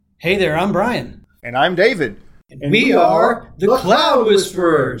Hey there, I'm Brian. And I'm David. And we are the Cloud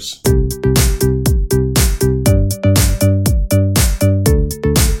Whisperers.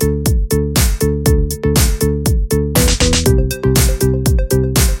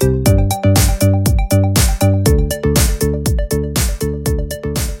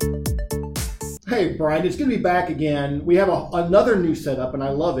 Hey, Brian, it's good to be back again. We have another new setup, and I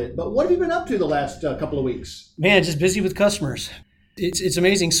love it. But what have you been up to the last couple of weeks? Man, just busy with customers. It's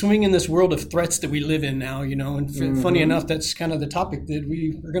amazing swimming in this world of threats that we live in now, and funny enough, that's kind of the topic that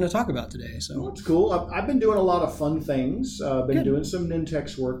we are going to talk about today. So well, that's cool. I've been doing a lot of fun things. I've been doing some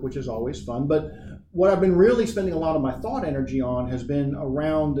Nintex work, which is always fun. But what I've been really spending a lot of my thought energy on has been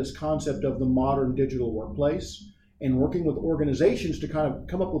around this concept of the modern digital workplace and working with organizations to kind of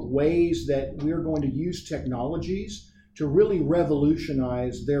come up with ways that we're going to use technologies to really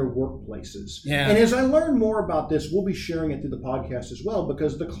revolutionize their workplaces. Yeah. And as I learn more about this, we'll be sharing it through the podcast as well,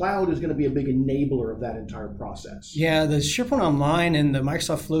 because the cloud is going to be a big enabler of that entire process. Yeah, the SharePoint Online and the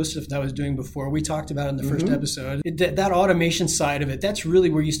Microsoft Flow stuff that I was doing before, we talked about it in the first episode. That automation side of it, that's really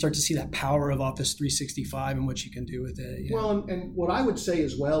where you start to see that power of Office 365 and what you can do with it. Yeah. Well, and what I would say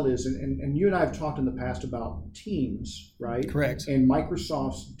as well is, and you and I have talked in the past about Teams, right? Correct. And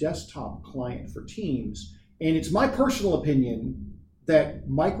Microsoft's desktop client for Teams. And it's my personal opinion that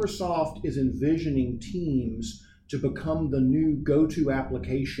Microsoft is envisioning Teams to become the new go-to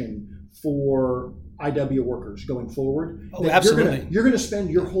application for IW workers going forward. Oh, absolutely. You're going to spend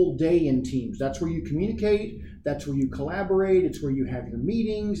your whole day in Teams. That's where you communicate. That's where you collaborate. It's where you have your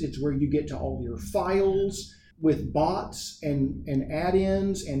meetings. It's where you get to all your files. With bots and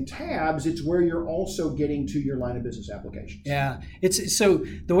add-ins and tabs, it's where you're also getting to your line of business applications. Yeah, it's so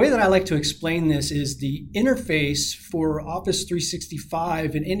the way that I like to explain this is the interface for Office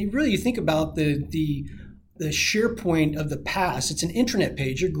 365, and really you think about the SharePoint of the past. It's an intranet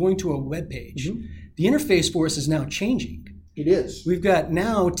page. You're going to a web page. Mm-hmm. The interface for us is now changing. It is. We've got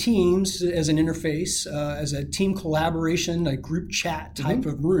now Teams as an interface, as a team collaboration, a group chat type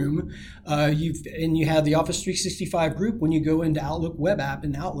of room. You have the Office 365 group. When you go into Outlook web app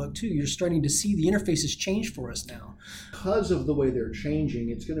and Outlook too, you're starting to see the interfaces change for us now. Because of the way they're changing,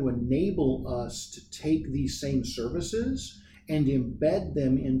 it's going to enable us to take these same services and embed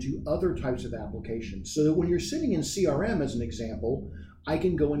them into other types of applications. So that when you're sitting in CRM, as an example, I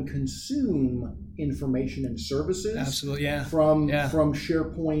can go and consume information and services Absolutely, yeah. from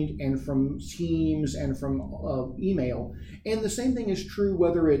SharePoint and from Teams and from email. And the same thing is true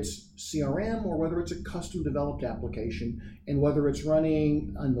whether it's CRM or whether it's a custom developed application, and whether it's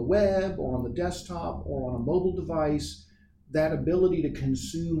running on the web or on the desktop or on a mobile device. That ability to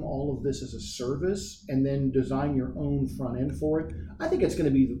consume all of this as a service and then design your own front end for it, I think it's going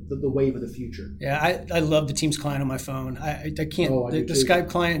to be the wave of the future. Yeah, I love the Teams client on my phone. I can't. The Skype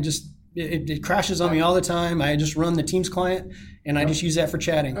client just it crashes on me all the time. I just run the Teams client and I just use that for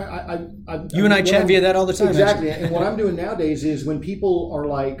chatting. You and I chat via that all the time. Exactly. And what I'm doing nowadays is when people are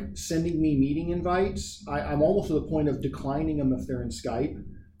like sending me meeting invites, I'm almost to the point of declining them if they're in Skype.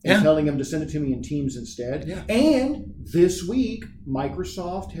 And telling them to send it to me in Teams instead. Yeah. And this week,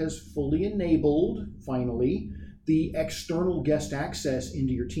 Microsoft has fully enabled, finally, the external guest access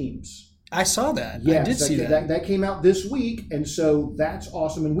into your Teams. I saw that. Yes, I did see that. That came out this week, and so that's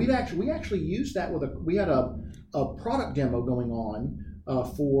awesome. And we actually used that we had a product demo going on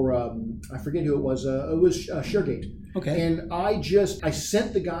for I forget who it was. It was ShareGate. Okay. And I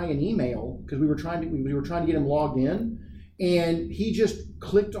sent the guy an email because we were trying to get him logged in. And he just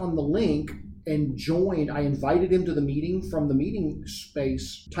clicked on the link and joined. I invited him to the meeting from the meeting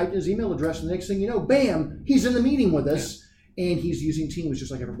space, typed his email address, and the next thing you know, bam, he's in the meeting with us, and he's using Teams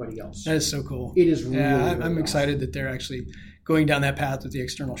just like everybody else. That is so cool. It is really, I'm excited that they're actually going down that path with the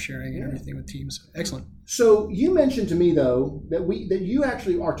external sharing and everything with Teams. Excellent. So you mentioned to me, though, that you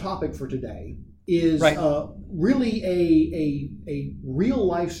actually, our topic for today is really a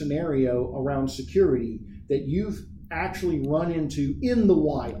real-life scenario around security that you've actually run into in the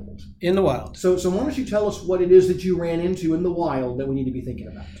wild. In the wild. So why don't you tell us what it is that you ran into in the wild that we need to be thinking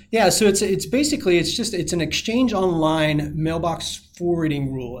about? Yeah, so it's basically it's an Exchange Online mailbox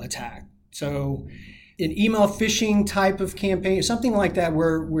forwarding rule attack. So an email phishing type of campaign, something like that,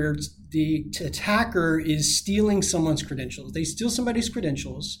 where the attacker is stealing someone's credentials. They steal somebody's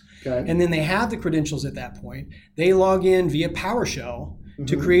credentials, and then they have the credentials at that point. They log in via PowerShell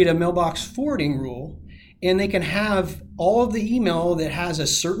to create a mailbox forwarding rule. And they can have all of the email that has a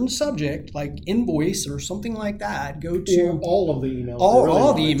certain subject, like invoice or something like that, go to or all of the emails.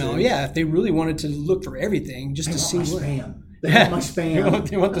 All the email, yeah. If they really wanted to look for everything, just to see spam. They want my spam.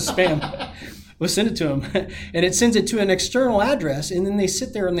 They want the spam. We'll send it to them. And it sends it to an external address, and then they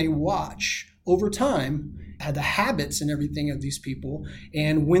sit there and they watch over time the habits and everything of these people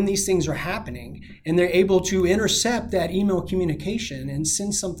and when these things are happening. And they're able to intercept that email communication and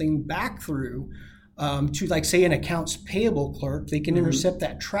send something back through to, like, say, an accounts payable clerk. They can intercept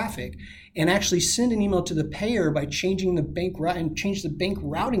that traffic and actually send an email to the payer by changing the bank route and change the bank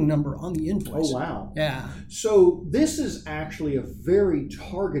routing number on the invoice. Oh, wow. Yeah. So this is actually a very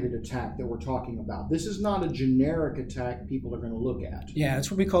targeted attack that we're talking about. This is not a generic attack people are going to look at. Yeah,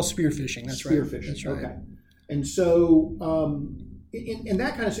 that's what we call spearphishing. That's right. Spearphishing. That's right. Okay. And so, in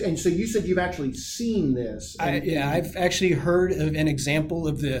that kind of, and so you said you've actually seen this. I've actually heard of an example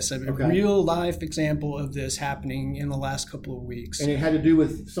of this, a real life example of this happening in the last couple of weeks. And it had to do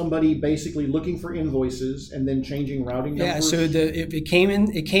with somebody basically looking for invoices and then changing routing numbers. Yeah, so it came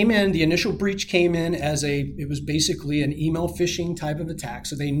in. The initial breach came in it was basically an email phishing type of attack.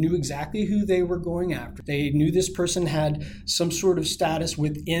 So they knew exactly who they were going after. They knew this person had some sort of status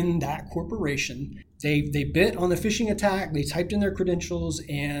within that corporation. They bit on the phishing attack, they typed in their credentials,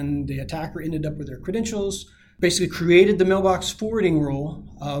 and the attacker ended up with their credentials, basically created the mailbox forwarding rule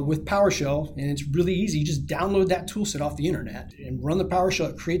with PowerShell, and it's really easy. You just download that toolset off the internet and run the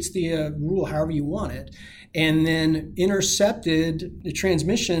PowerShell. It creates the rule however you want it, and then intercepted the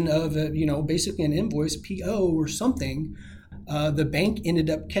transmission of basically an invoice, PO or something. The bank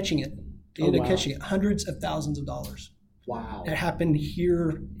ended up catching it. They ended up catching it, hundreds of thousands of dollars. Wow. That happened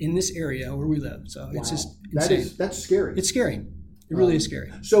here in this area where we live. So it's just insane. That's scary. It's scary. It really is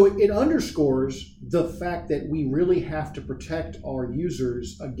scary. So it underscores the fact that we really have to protect our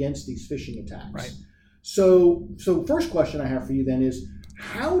users against these phishing attacks. Right. So first question I have for you then is,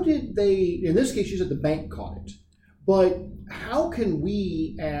 how did they, in this case you said the bank caught it, but how can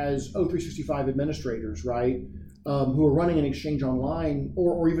we as O365 administrators, right, who are running an Exchange Online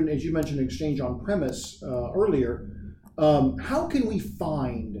or even, as you mentioned, Exchange on-premise earlier, how can we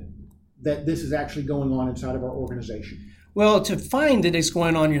find that this is actually going on inside of our organization? Well, to find that it's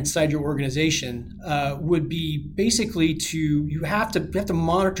going on inside your organization would be basically you have to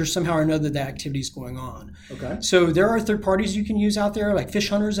monitor somehow or another the activities going on. Okay. So there are third parties you can use out there, like Fish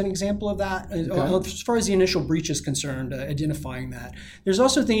Hunter is an example of that. Okay. As far as the initial breach is concerned, identifying that. There's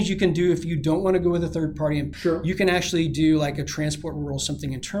also things you can do if you don't want to go with a third party. And sure. You can actually do like a transport rule,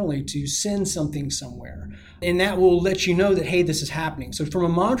 something internally to send something somewhere. And that will let you know that, hey, this is happening. So from a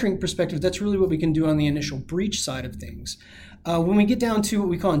monitoring perspective, that's really what we can do on the initial breach side of things. When we get down to what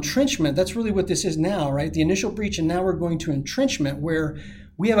we call entrenchment, that's really what this is now, right? The initial breach, and now we're going to entrenchment, where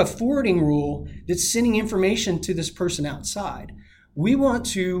we have a forwarding rule that's sending information to this person outside. We want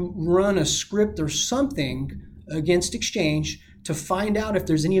to run a script or something against Exchange to find out if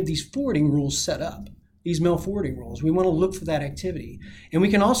there's any of these forwarding rules set up, these mail forwarding rules. We want to look for that activity. And we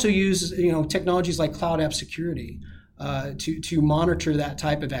can also use technologies like cloud app security to monitor that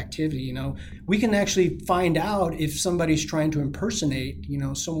type of activity. We can actually find out if somebody's trying to impersonate,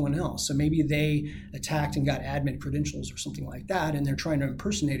 someone else. So maybe they attacked and got admin credentials or something like that, and they're trying to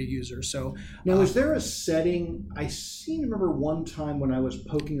impersonate a user. So now, is there a setting? I remember one time when I was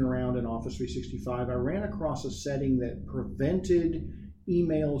poking around in Office 365, I ran across a setting that prevented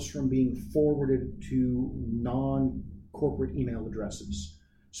emails from being forwarded to non-corporate email addresses.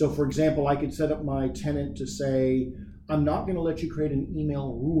 So, for example, I could set up my tenant to say, I'm not going to let you create an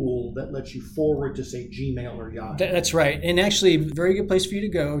email rule that lets you forward to, say, Gmail or Yahoo. That's right. And actually, a very good place for you to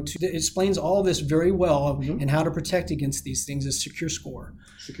go. It explains all this very well, and how to protect against these things is SecureScore.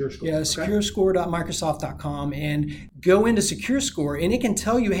 SecureScore. Yeah, securescore.microsoft.com, and go into SecureScore, and it can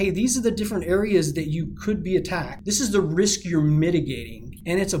tell you, hey, these are the different areas that you could be attacked. This is the risk you're mitigating.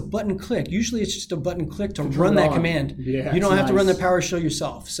 And it's a button click. Usually it's just a button click to run that command. Yeah, you don't have to run the PowerShell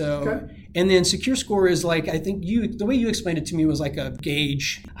yourself. So, and then SecureScore is like, I think the way you explained it to me was like a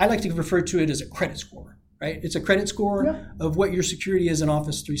gauge. I like to refer to it as a credit score, right? It's a credit score of what your security is in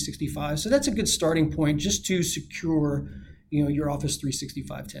Office 365. So that's a good starting point just to secure, your Office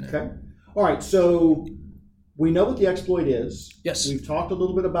 365 tenant. Okay. All right. So we know what the exploit is. Yes. We've talked a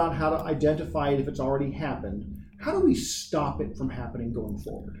little bit about how to identify it if it's already happened. How do we stop it from happening going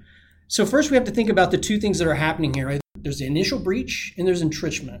forward? So first we have to think about the two things that are happening here, right? There's the initial breach and there's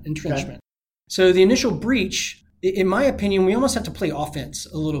entrenchment. Okay. So the initial breach, in my opinion, we almost have to play offense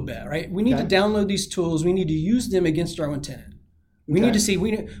a little bit, right? We need to download these tools. We need to use them against our own tenant. We need to see,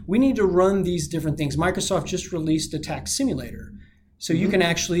 we need to run these different things. Microsoft just released Attack Simulator. So you can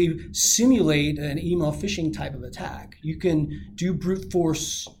actually simulate an email phishing type of attack. You can do brute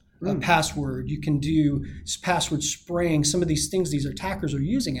force password. You can do password spraying, some of these things these attackers are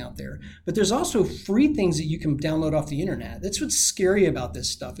using out there. But there's also free things that you can download off the internet. That's what's scary about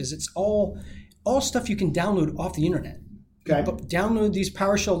this stuff, is it's all all stuff you can download off the internet. Okay. Download these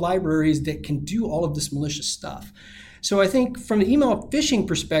PowerShell libraries that can do all of this malicious stuff. So I think from the email phishing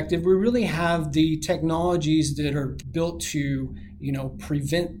perspective, we really have the technologies that are built to,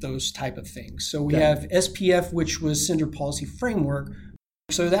 prevent those type of things. So we have SPF, which was Sender Policy Framework.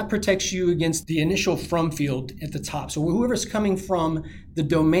 So that protects you against the initial from field at the top. So whoever's coming from the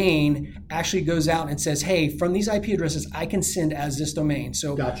domain actually goes out and says, hey, from these IP addresses, I can send as this domain.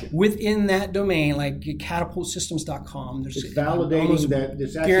 So within that domain, like catapultsystems.com, it's validating that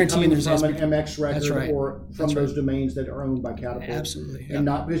it's actually coming from an MX record or from those domains that are owned by Catapult. Absolutely. And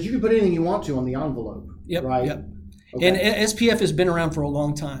not because you can put anything you want to on the envelope. Right? Yep. Okay. And SPF has been around for a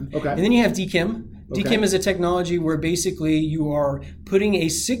long time. Okay. And then you have DKIM. DKIM is a technology where basically you are putting a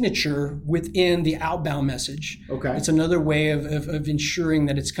signature within the outbound message. Okay. It's another way of ensuring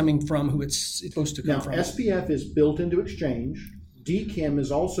that it's coming from who it's supposed to come from. Now, SPF is built into Exchange. DKIM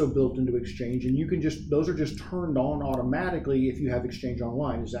is also built into Exchange, and you can those are just turned on automatically if you have Exchange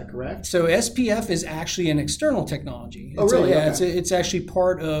Online. Is that correct? So SPF is actually an external technology. Really? It's actually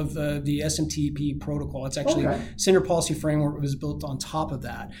part of the SMTP protocol. It's actually Sender Policy Framework was built on top of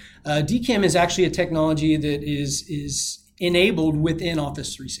that. DKIM is actually a technology that is enabled within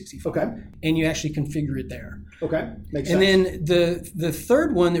Office 365. Okay. And you actually configure it there. Okay. Makes sense. And then the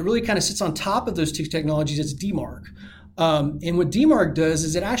third one that really kind of sits on top of those two technologies is DMARC. And what DMARC does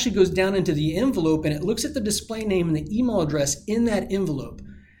is it actually goes down into the envelope and it looks at the display name and the email address in that envelope.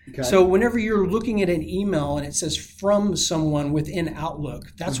 Okay. So whenever you're looking at an email and it says from someone within Outlook,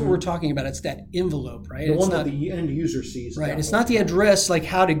 that's what we're talking about. It's that envelope, right? The one that the end user sees. Right. It's not the address, like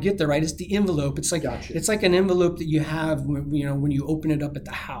how to get there, right? It's the envelope. It's like It's like an envelope that you have when you open it up at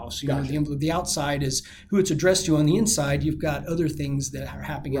the house. You know, the envelope, the outside is who it's addressed to. On the inside, you've got other things that are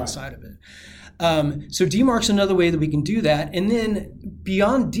happening inside of it. So DMARC's another way that we can do that. And then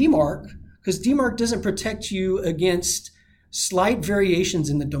beyond DMARC, because DMARC doesn't protect you against slight variations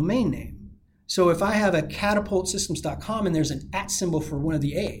in the domain name. So if I have a catapultsystems.com and there's an @ symbol for one of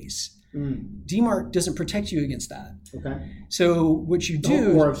the A's, DMARC doesn't protect you against that. Okay. So what you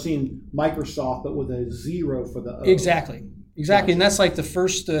do... Or I've seen Microsoft, but with a 0 for the O. Exactly. And that's like the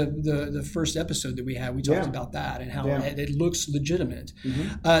first episode that we had. We talked about that and how it looks legitimate.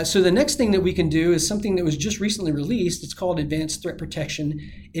 So the next thing that we can do is something that was just recently released. It's called Advanced Threat Protection,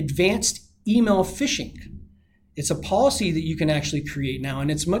 Advanced Email Phishing. It's a policy that you can actually create now, and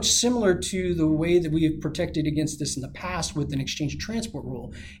it's much similar to the way that we have protected against this in the past with an exchange transport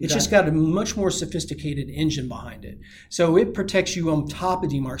rule. It's just got a much more sophisticated engine behind it. So it protects you on top of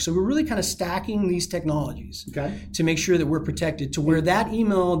DMARC. So we're really kind of stacking these technologies to make sure that we're protected to where that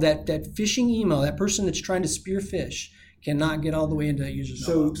email, that phishing email, that person that's trying to spear phish cannot get all the way into that user's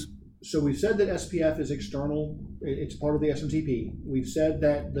mailbox. So we've said that SPF is external. It's part of the SMTP. We've said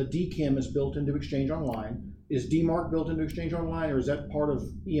that the DKIM is built into Exchange Online. Is DMARC built into Exchange Online, or is that part of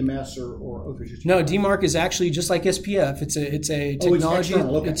EMS or O365? No, DMARC is actually just like SPF. It's a technology.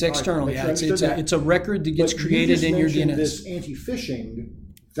 It's external. It's a record that gets created in your DNS. This anti-phishing,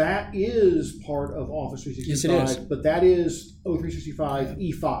 that is part of Office 365. Yes, it is. But that is O365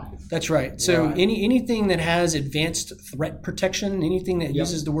 E5. That's right. So anything that has advanced threat protection, anything that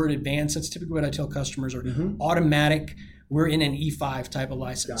uses the word advanced, that's typically what I tell customers, or automatic. We're in an E5 type of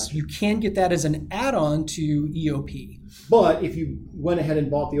license. Gotcha. You can get that as an add-on to EOP. But if you went ahead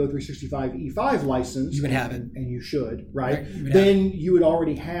and bought the O365 E5 license, you would have it. And you should, right? Then you would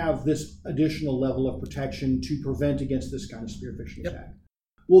already have this additional level of protection to prevent against this kind of spear phishing attack.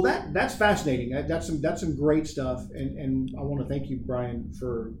 Well, that's fascinating. That's some great stuff. And I want to thank you, Brian,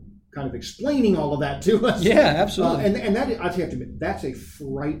 for kind of explaining all of that to us. Yeah, absolutely. And that, I have to admit, that's a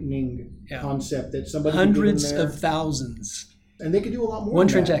frightening concept that somebody hundreds of thousands. And they could do a lot more. One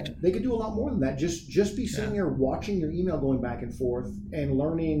transaction. They could do a lot more than that. Just be sitting there watching your email going back and forth and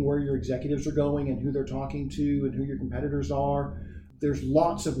learning where your executives are going and who they're talking to and who your competitors are. There's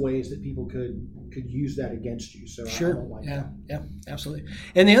lots of ways that people could use that against you. So sure. I don't like that. Yeah, absolutely.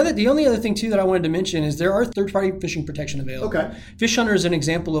 And the only other thing too that I wanted to mention is there are third-party phishing protection available. Okay. Fish Hunter is an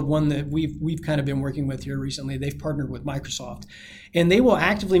example of one that we've kind of been working with here recently. They've partnered with Microsoft, and they will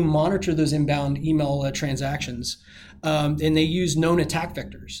actively monitor those inbound email transactions. And they use known attack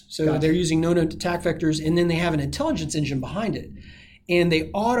vectors. So they're using known attack vectors, and then they have an intelligence engine behind it. And they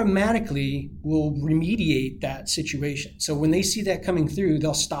automatically will remediate that situation. So when they see that coming through,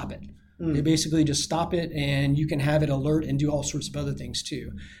 they'll stop it. They basically just stop it, and you can have it alert and do all sorts of other things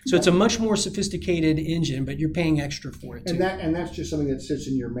too. So it's a much more sophisticated engine, but you're paying extra for it too. And that's just something that sits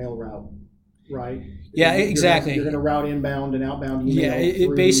in your mail route right? Yeah, exactly. You're going to route inbound and outbound email. Yeah,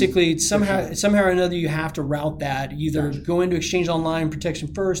 it basically somehow or another you have to route that. Either go into Exchange Online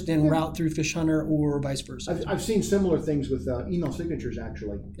protection first, then route through Fish Hunter, or vice versa. I've seen similar things with email signatures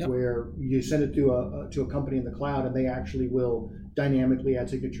actually, where you send it to a company in the cloud, and they actually will dynamically add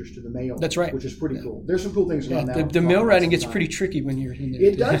signatures to the mail. That's right, which is pretty cool. There's some cool things around that. The mail writing gets pretty tricky when you're in there.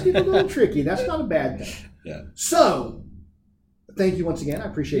 It does get a little tricky. That's not a bad thing. Yeah. So, thank you once again. I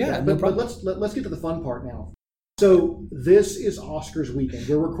appreciate that. No but let's get to the fun part now. So this is Oscars weekend.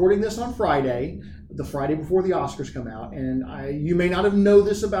 We're recording this on Friday, the Friday before the Oscars come out. And you may not have known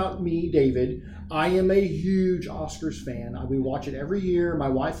this about me, David. I am a huge Oscars fan. We watch it every year. My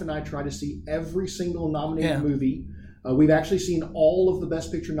wife and I try to see every single nominated movie. We've actually seen all of the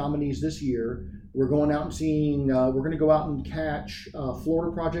Best Picture nominees this year. We're going out and seeing, we're going to go out and catch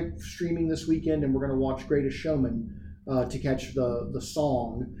Florida Project streaming this weekend, and we're going to watch Greatest Showman to catch the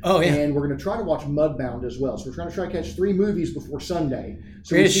song. Oh, yeah. And we're going to try to watch Mudbound as well. So we're trying to catch 3 movies before Sunday.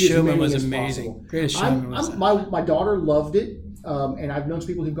 So Greatest Showman was amazing. Greatest Showman was my daughter loved it, and I've known some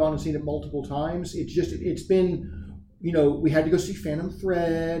people who've gone and seen it multiple times. It's been, we had to go see Phantom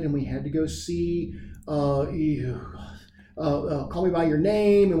Thread, and we had to go see Call Me By Your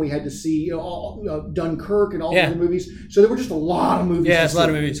Name, and we had to see Dunkirk and all the other movies. So there were just a lot of movies. Yeah, it's a lot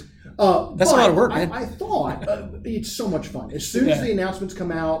of movies. That's a lot of work, man. I thought it's so much fun. As soon as the announcements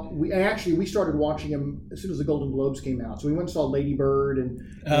come out, we started watching them as soon as the Golden Globes came out. So we went and saw Lady Bird and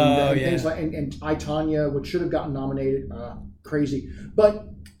things like and I, Tonya, which should have gotten nominated. Crazy. But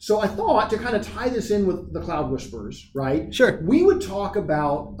so I thought to kind of tie this in with the Cloud Whisperers, right? Sure. We would talk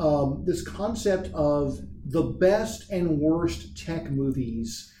about this concept of the best and worst tech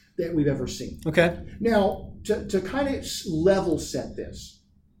movies that we've ever seen. Okay. Now, to kind of level set this,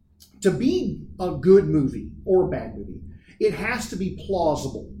 to be a good movie or a bad movie, it has to be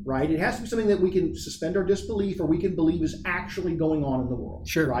plausible, right? It has to be something that we can suspend our disbelief or we can believe is actually going on in the world.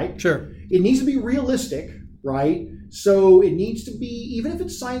 Sure. Right? Sure. It needs to be realistic, right? So it needs to be, even if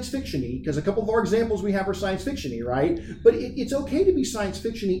it's science fiction-y, because a couple of our examples we have are science fiction-y, right? But it's okay to be science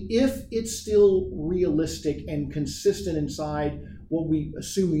fiction-y if it's still realistic and consistent inside what we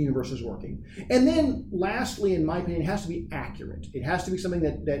assume the universe is working. And then lastly, in my opinion, it has to be accurate. It has to be something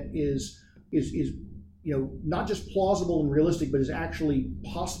that is not just plausible and realistic, but is actually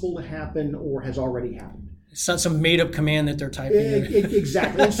possible to happen or has already happened. It's not some made-up command that they're typing.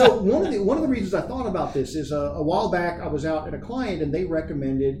 Exactly. And so one of the reasons I thought about this is a while back I was out at a client and they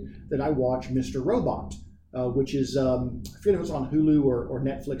recommended that I watch Mr. Robot, which is, I forget if it's on Hulu or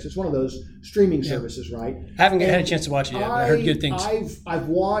Netflix. It's one of those streaming services, right? I haven't had a chance to watch it yet. I heard good things. I've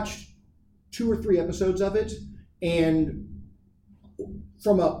watched 2 or 3 episodes of it, and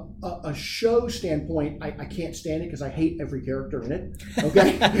from a show standpoint, I can't stand it because I hate every character in it.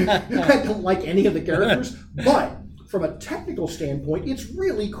 Okay, I don't like any of the characters. But from a technical standpoint, it's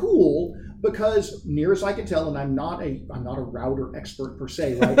really cool because, near as I can tell, and I'm not a router expert per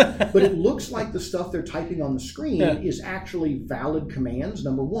se, right? But it looks like the stuff they're typing on the screen is actually valid commands.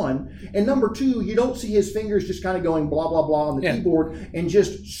 Number one, and number two, you don't see his fingers just kind of going blah blah blah on the keyboard and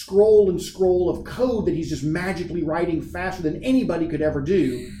just scroll and scroll of code that he's just magically writing faster than anybody could ever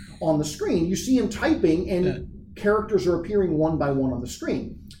do on the screen. You see him typing, and characters are appearing one by one on the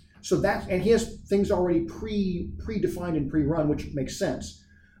screen. So and he has things already predefined and pre-run, which makes sense.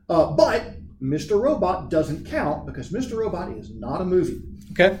 But Mr. Robot doesn't count because Mr. Robot is not a movie.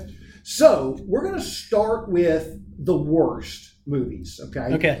 Okay. So we're going to start with the worst movies,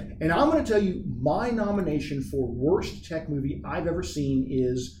 okay? Okay. And I'm going to tell you my nomination for worst tech movie I've ever seen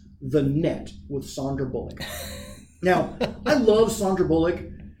is The Net with Sandra Bullock. Now, I love Sandra Bullock,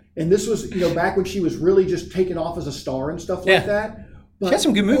 and this was, back when she was really just taking off as a star and stuff like that. But, she had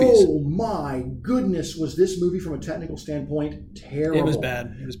some good movies. Oh my goodness, was this movie from a technical standpoint terrible? It was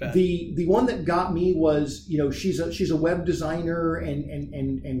bad. The one that got me was, she's a web designer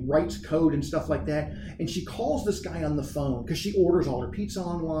and writes code and stuff like that, and she calls this guy on the phone because she orders all her pizza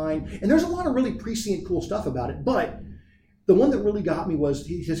online, and there's a lot of really prescient cool stuff about it. But the one that really got me was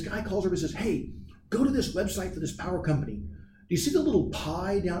this guy calls her and says, "Hey, go to this website for this power company. Do you see the little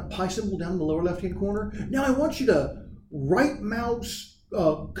pi symbol down in the lower left hand corner? Now I want you to right mouse."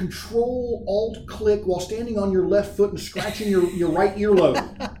 Control Alt click while standing on your left foot and scratching your right earlobe.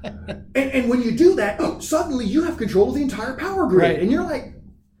 And when you do that, suddenly you have control of the entire power grid. Right. And you're like,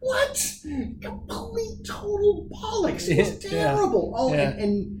 what? Complete total bollocks. It was terrible.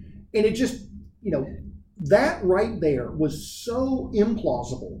 And it just, that right there was so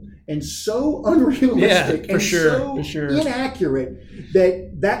implausible and so unrealistic and so inaccurate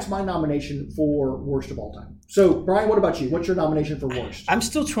that's my nomination for worst of all time. So, Brian, what about you? What's your nomination for worst? I'm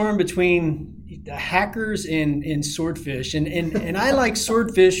still torn between Hackers and Swordfish, and I like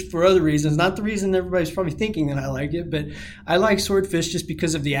Swordfish for other reasons. Not the reason everybody's probably thinking that I like it, but I like Swordfish just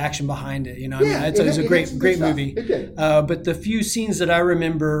because of the action behind it. I mean, it was a great movie. It did. But the few scenes that I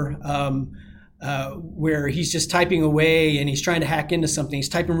remember. Where he's just typing away and he's trying to hack into something. He's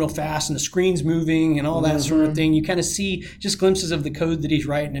typing real fast and the screen's moving and all that sort of thing. You kind of see just glimpses of the code that he's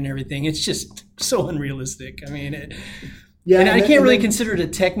writing and everything. It's just so unrealistic. I mean, I can't really consider it a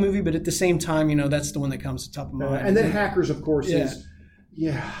tech movie, but at the same time, that's the one that comes to the top of my mind. And then Hackers, of course, is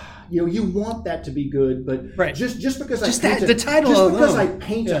you want that to be good, but just because the title alone, because I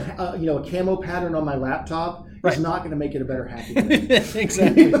paint a camo pattern on my laptop. It's not going to make it a better hacking movie.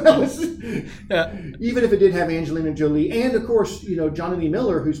 Exactly. Even if it did have Angelina Jolie and, of course, Johnny Lee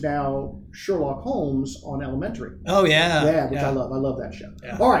Miller, who's now Sherlock Holmes on Elementary. Oh, yeah. Yeah, which I love. I love that show.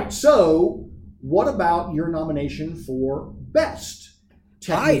 Yeah. All right, so what about your nomination for Best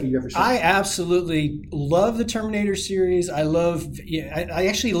Tech movie you ever seen? I absolutely love the Terminator series. I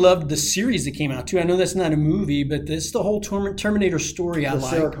actually loved the series that came out, too. I know that's not a movie, but it's the whole Terminator story I like. The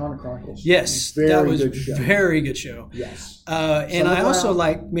Sarah Connor Chronicles. Yes, that was a very good show. Yes. And I also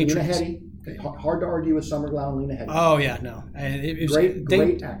like Matrix. Hard to argue with Summer Glau and Lena Headey. Oh, yeah, no.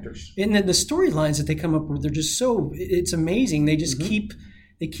 Great actors. And then the storylines that they come up with, they're just it's amazing. They just keep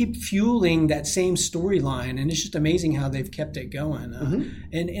fueling that same storyline, and it's just amazing how they've kept it going.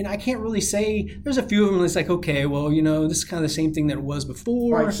 And I can't really say, there's a few of them that's like, okay, well, this is kind of the same thing that it was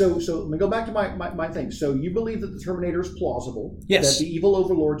before. All right, so let me go back to my thing. So you believe that the Terminator is plausible? Yes. That the evil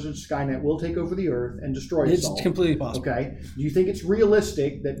overlords of Skynet will take over the Earth and destroy us all? It's completely possible. Okay. Do you think it's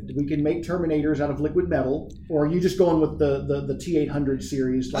realistic that we can make Terminators out of liquid metal, or are you just going with the T-800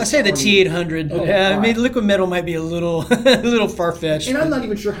 series? I say the T-800. Okay, I mean, liquid metal might be a little far-fetched. And I'm not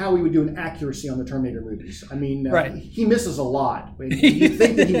even sure how we would do an accuracy on the Terminator movies. I mean, he misses a lot. You'd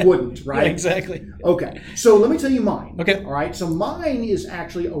think that he wouldn't, right? Yeah, exactly. Okay, so let me tell you mine. Okay. All right, so mine is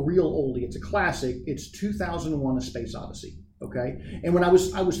actually a real oldie. It's a classic. It's 2001: A Space Odyssey. Okay, and when I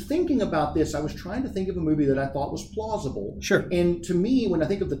was thinking about this, I was trying to think of a movie that I thought was plausible. Sure. And to me, when I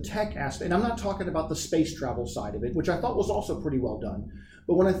think of the tech aspect, and I'm not talking about the space travel side of it, which I thought was also pretty well done,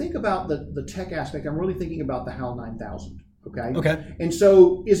 but when I think about the tech aspect, I'm really thinking about the HAL 9000. Okay. And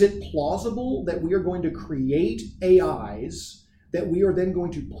so is it plausible that we are going to create AIs that we are then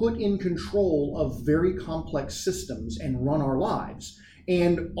going to put in control of very complex systems and run our lives?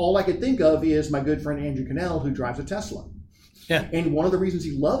 And all I could think of is my good friend Andrew Cannell, who drives a Tesla. Yeah. And one of the reasons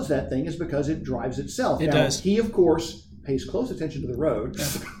he loves that thing is because it drives itself. It does. He, of course, pays close attention to the road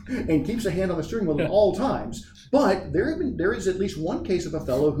and keeps a hand on the steering wheel at all times. But there is at least one case of a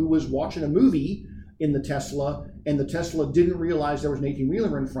fellow who was watching a movie in the Tesla, and the Tesla didn't realize there was an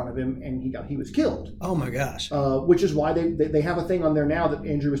 18-wheeler in front of him, and he was killed. Oh my gosh! Which is why they have a thing on there now that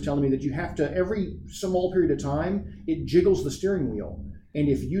Andrew was telling me that you have to, every small period of time, it jiggles the steering wheel, and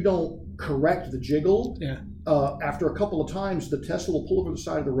if you don't correct the jiggle, after a couple of times, the Tesla will pull over the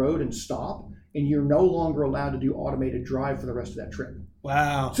side of the road and stop, and you're no longer allowed to do automated drive for the rest of that trip.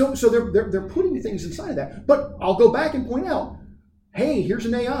 Wow! So they're putting things inside of that. But I'll go back and point out, hey, here's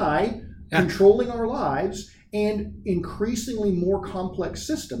an AI controlling our lives and increasingly more complex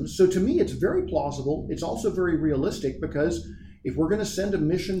systems. So to me, it's very plausible. It's also very realistic, because if we're going to send a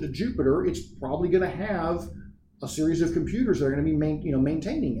mission to Jupiter, it's probably going to have a series of computers that are going to be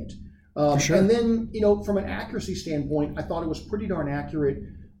maintaining it. Sure. And then, from an accuracy standpoint, I thought it was pretty darn accurate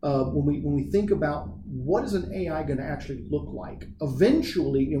when we think about what is an AI going to actually look like.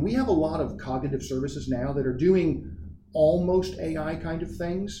 Eventually, and we have a lot of cognitive services now that are doing almost AI kind of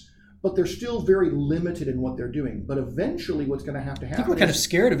things, but they're still very limited in what they're doing. But eventually what's going to happen I think we're kind of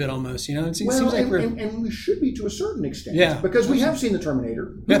scared of it almost, It seems like and we should be to a certain extent. Yeah. Because we have seen the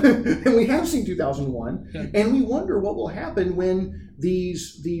Terminator, and we have seen 2001, and we wonder what will happen when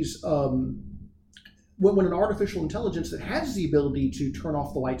when an artificial intelligence that has the ability to turn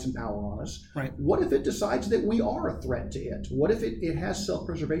off the lights and power on us, what if it decides that we are a threat to it? What if it has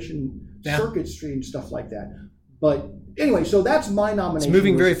self-preservation circuitry and stuff like that? But anyway, so that's my nomination. It's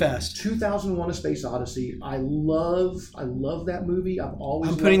moving very fast. 2001: A Space Odyssey. I love that movie.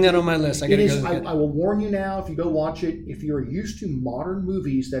 I'm putting that on my list. I will warn you now, if you go watch it, if you're used to modern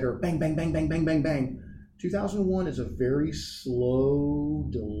movies that are bang, bang, bang, bang, bang, bang, bang, 2001 is a very slow,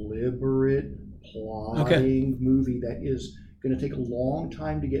 deliberate, plodding movie that is going to take a long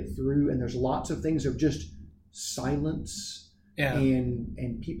time to get through, and there's lots of things of just silence.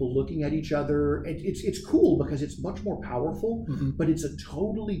 And people looking at each other. It's cool because it's much more powerful, but it's a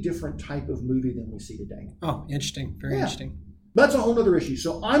totally different type of movie than we see today. Oh, interesting. Very interesting. That's a whole other issue.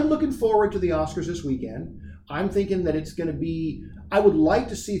 So I'm looking forward to the Oscars this weekend. I'm thinking that it's going to be, I would like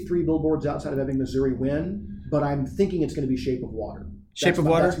to see 3 billboards outside of Ebbing, Missouri win, but I'm thinking it's going to be Shape of Water. Shape of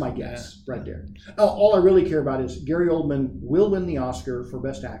Water? That's my guess right there. All I really care about is Gary Oldman will win the Oscar for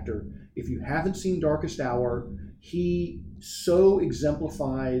Best Actor. If you haven't seen Darkest Hour, he so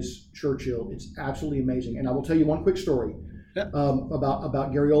exemplifies Churchill. It's absolutely amazing. And I will tell you one quick story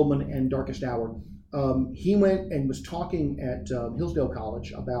about Gary Oldman and Darkest Hour. He went and was talking at Hillsdale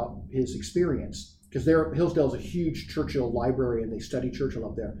College about his experience, because Hillsdale is a huge Churchill library and they study Churchill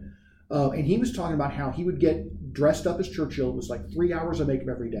up there. And he was talking about how he would get dressed up as Churchill. It was like 3 hours of makeup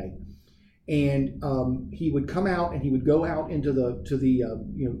every day, and he would come out and he would go out into the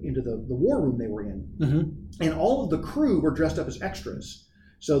war room they were in, and all of the crew were dressed up as extras.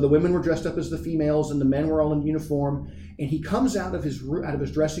 So the women were dressed up as the females, and the men were all in uniform. And he comes out of his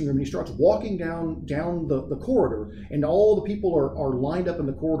dressing room and he starts walking down the corridor, and all the people are lined up in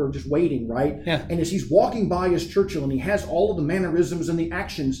the corridor just waiting, right? Yeah. And as he's walking by as Churchill, and he has all of the mannerisms and the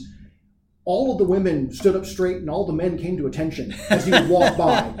actions, all of the women stood up straight and all the men came to attention as he would walk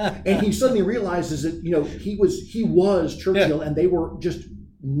by. And he suddenly realizes that, he was Churchill, and they were just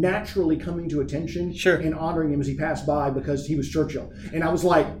naturally coming to attention and honoring him as he passed by because he was Churchill. And I was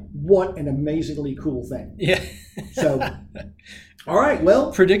like, what an amazingly cool thing. Yeah. So, all right,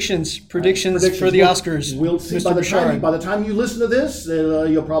 well. Predictions for the Oscars. We'll see. Mr. By the time you listen to this,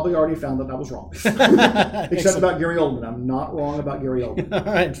 you'll probably already found that I was wrong. Except about Gary Oldman. I'm not wrong about Gary Oldman.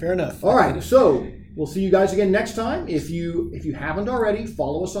 All right, fair enough. All right, so we'll see you guys again next time. If you haven't already,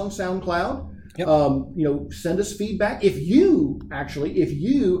 follow us on SoundCloud. Yep. Send us feedback. If you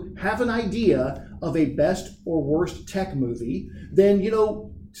have an idea of a best or worst tech movie, then,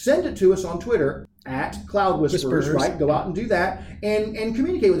 send it to us on Twitter at Cloud Whisperers, right? Go out and do that and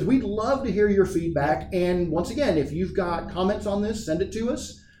communicate with us. We'd love to hear your feedback. And once again, if you've got comments on this, send it to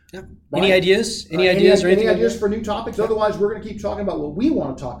us. Yep. Right? Any ideas? Any ideas for new topics? Yep. Otherwise, we're going to keep talking about what we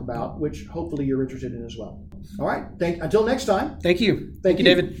want to talk about, which hopefully you're interested in as well. All right. Until next time. Thank you. Thank you,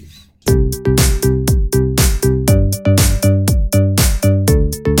 David.